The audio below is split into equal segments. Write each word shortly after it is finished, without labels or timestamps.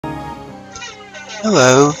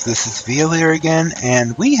Hello, this is Violyre again,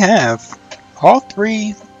 and we have all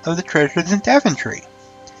three of the treasures in Daventry.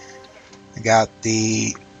 We got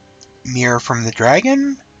the mirror from the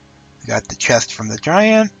dragon, we got the chest from the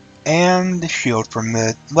giant, and the shield from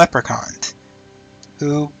the leprechauns.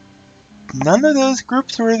 Who, none of those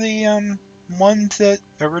groups were the ones that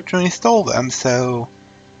originally stole them, so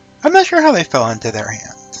I'm not sure how they fell into their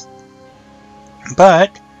hands.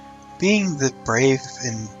 But, being the brave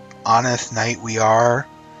and honest knight we are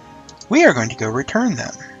going to go return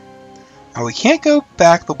them. Now, we can't go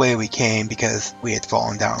back the way we came because we had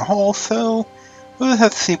fallen down a hole, so we'll just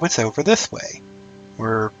have to see what's over this way,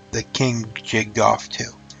 where the king jigged off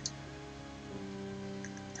to.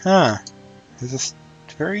 Huh. There's this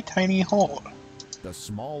very tiny hole. The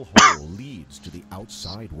small hole leads to the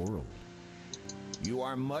outside world. You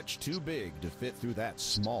are much too big to fit through that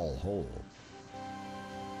small hole.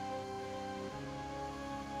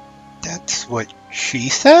 That's what she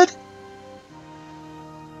said?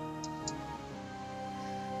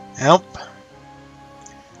 Nope.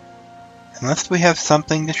 Unless we have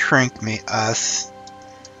something to shrink us,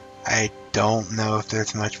 I don't know if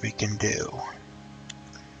there's much we can do.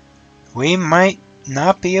 We might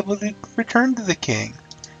not be able to return to the king.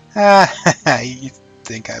 You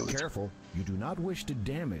think I would? Careful, you do not wish to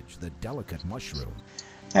damage the delicate mushroom.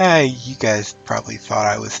 You guys probably thought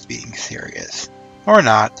I was being serious. Or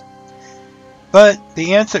not. But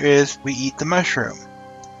the answer is we eat the mushroom.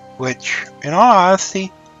 Which, in all honesty,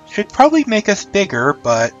 should probably make us bigger,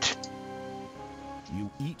 but... You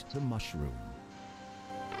eat the mushroom.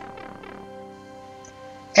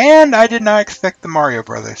 And I did not expect the Mario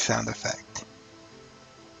Brothers sound effect.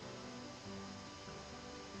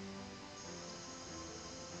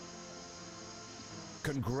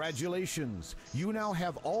 Congratulations! You now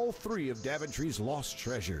have all three of Daventry's lost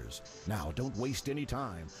treasures. Now, don't waste any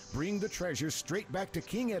time. Bring the treasures straight back to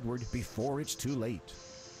King Edward before it's too late.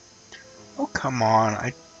 Oh, come on.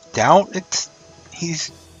 I doubt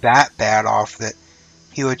he's that bad off that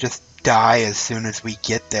he would just die as soon as we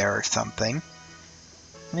get there or something.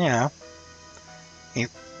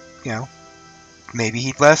 Maybe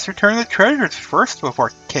he'd let us return the treasures first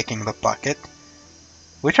before kicking the bucket.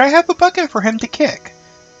 Which I have a bucket for him to kick.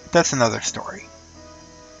 But that's another story.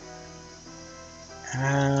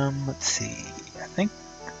 Let's see. I think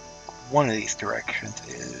one of these directions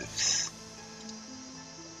is...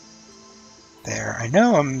 there. I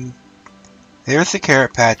know there's the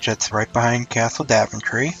carrot patch that's right behind Castle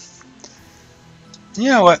Daventry. You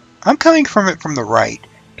know what? I'm coming from it from the right.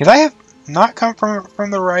 Because I have not come from it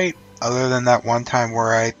from the right, other than that one time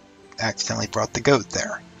where I accidentally brought the goat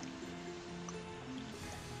there.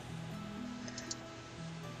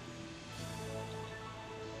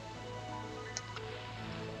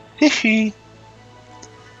 Fishy!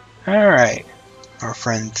 Alright. Our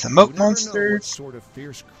friends, the moat monsters. You never know what sort of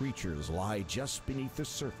fierce creatures lie just beneath the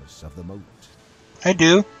surface of the moat. I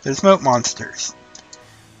do. There's moat monsters.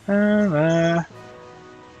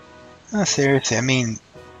 Seriously, I mean,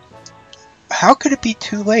 how could it be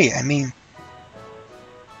too late? I mean,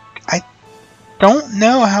 I don't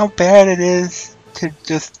know how bad it is to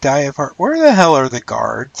just die of heart. Where the hell are the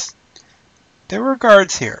guards? There were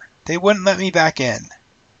guards here. They wouldn't let me back in.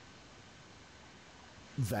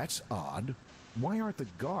 That's odd. Why aren't the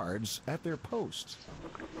guards at their posts?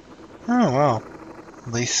 Oh, well.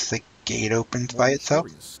 At least the gate opens by itself.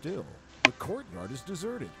 Still, the courtyard is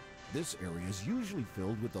deserted. This area is usually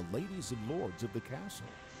filled with the ladies and lords of the castle.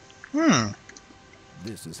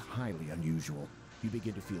 This is highly unusual. You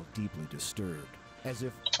begin to feel deeply disturbed, as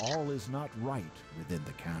if all is not right within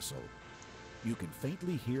the castle. You can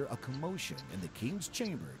faintly hear a commotion in the king's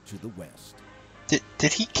chamber to the west.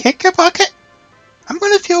 Did he kick a bucket? I'm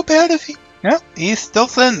gonna feel bad if he... No, he's still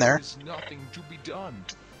sitting there. There's nothing to be done.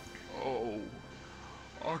 Oh,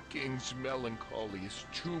 our king's melancholy is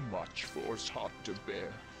too much for his heart to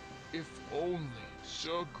bear. If only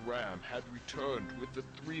Sir Graham had returned with the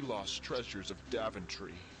three lost treasures of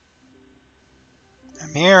Daventry.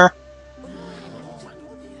 I'm here.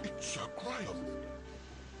 It's Sir Graham.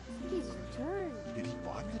 He's returned. Did he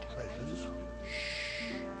find the treasures?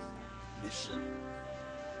 Shh. Listen.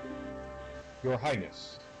 Your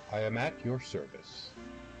Highness, I am at your service.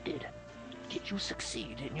 Did you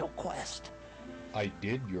succeed in your quest? I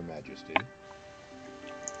did, Your Majesty.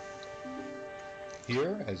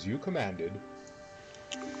 Here, as you commanded,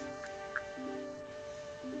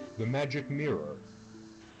 the magic mirror,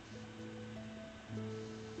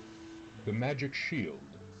 the magic shield,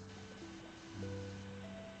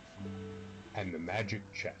 and the magic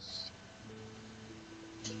chest.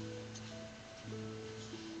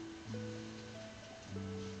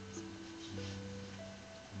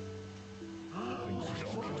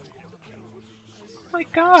 My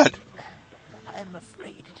God! I'm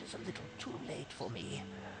afraid it is a little too late for me,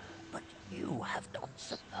 but you have done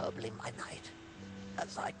superbly, my knight.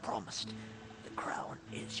 As I promised, the crown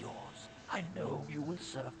is yours. I know you will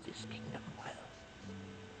serve this kingdom well.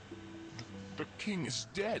 The king is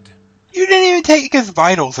dead. You didn't even take his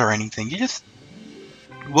vitals or anything. You just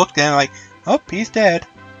looked in like, oh, he's dead.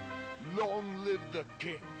 Long live the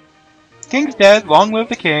king. King's dead. Long live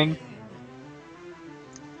the king.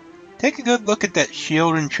 Take a good look at that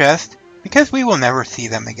shield and chest, because we will never see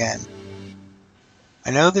them again. I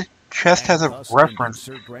know the chest has a Thus ended reference.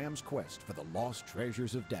 Sir Graham's quest for the lost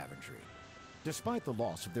treasures of Daventry. Despite the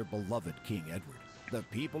loss of their beloved King Edward, the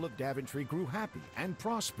people of Daventry grew happy and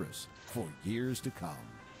prosperous for years to come.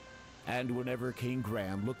 And whenever King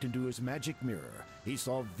Graham looked into his magic mirror, he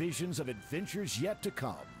saw visions of adventures yet to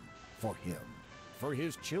come for him, for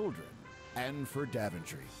his children, and for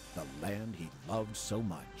Daventry, the land he loved so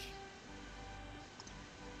much.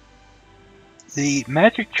 The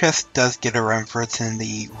magic chest does get a reference in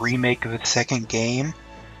the remake of the second game,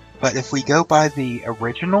 but if we go by the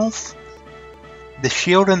originals, the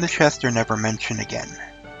shield and the chest are never mentioned again.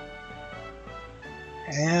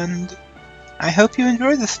 And I hope you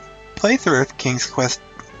enjoy this playthrough of King's Quest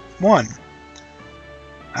 1.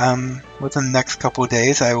 Within the next couple of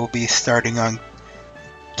days I will be starting on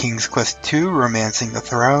King's Quest 2, Romancing the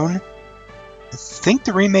Throne. I think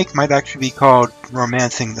the remake might actually be called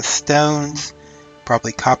Romancing the Stones.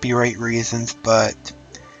 Probably copyright reasons, but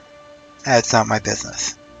that's not my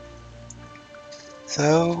business.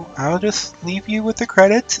 So I'll just leave you with the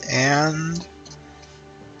credits, and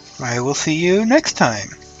I will see you next time.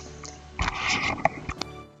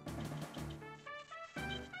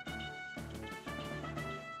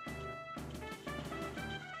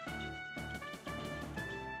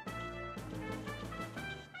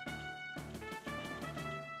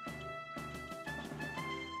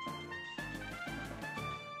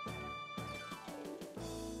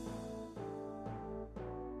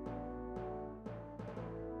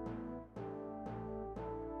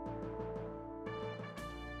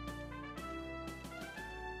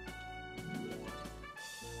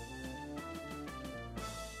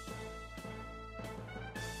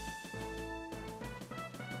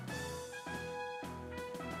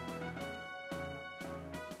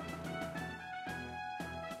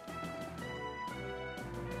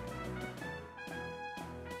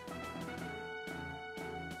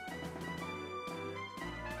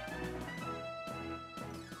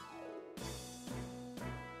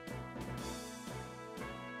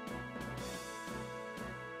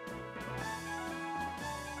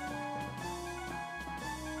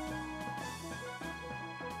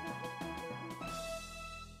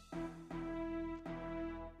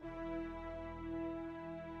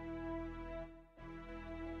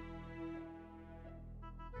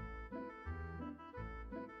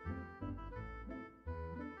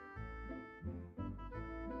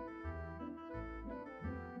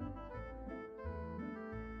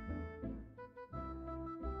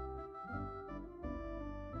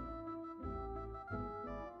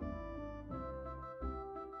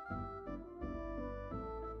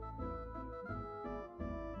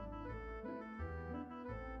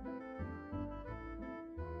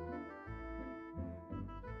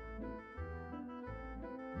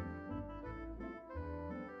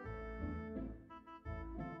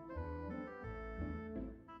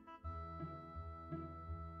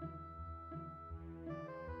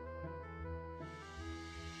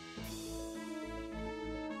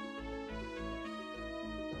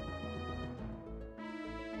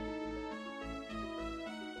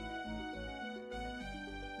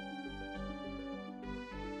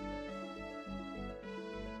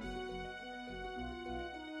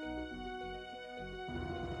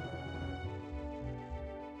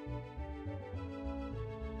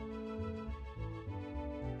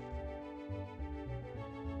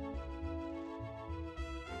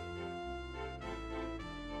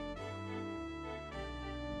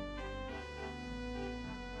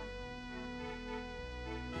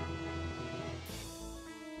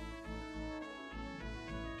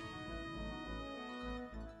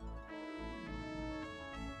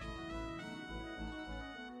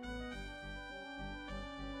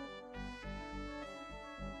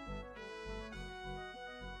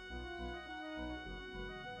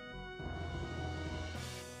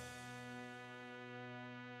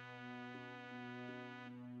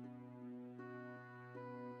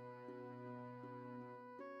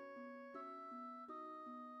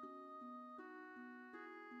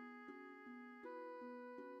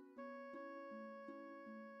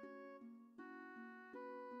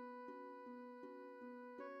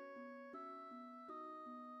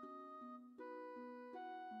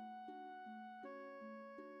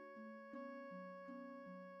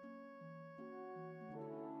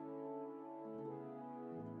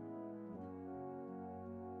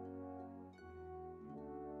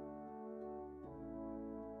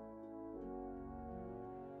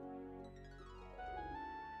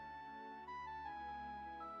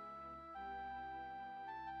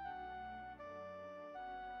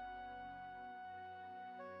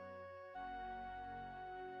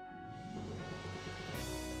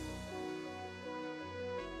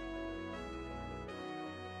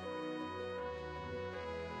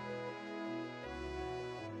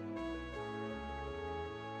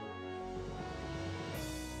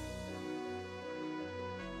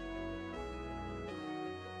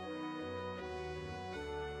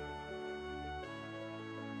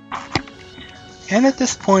 And at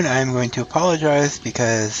this point I'm going to apologize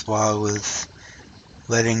because while I was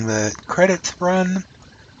letting the credits run,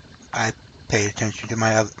 I paid attention to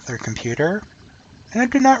my other computer, and I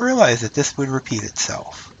did not realize that this would repeat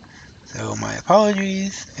itself. So my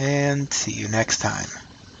apologies, and see you next time.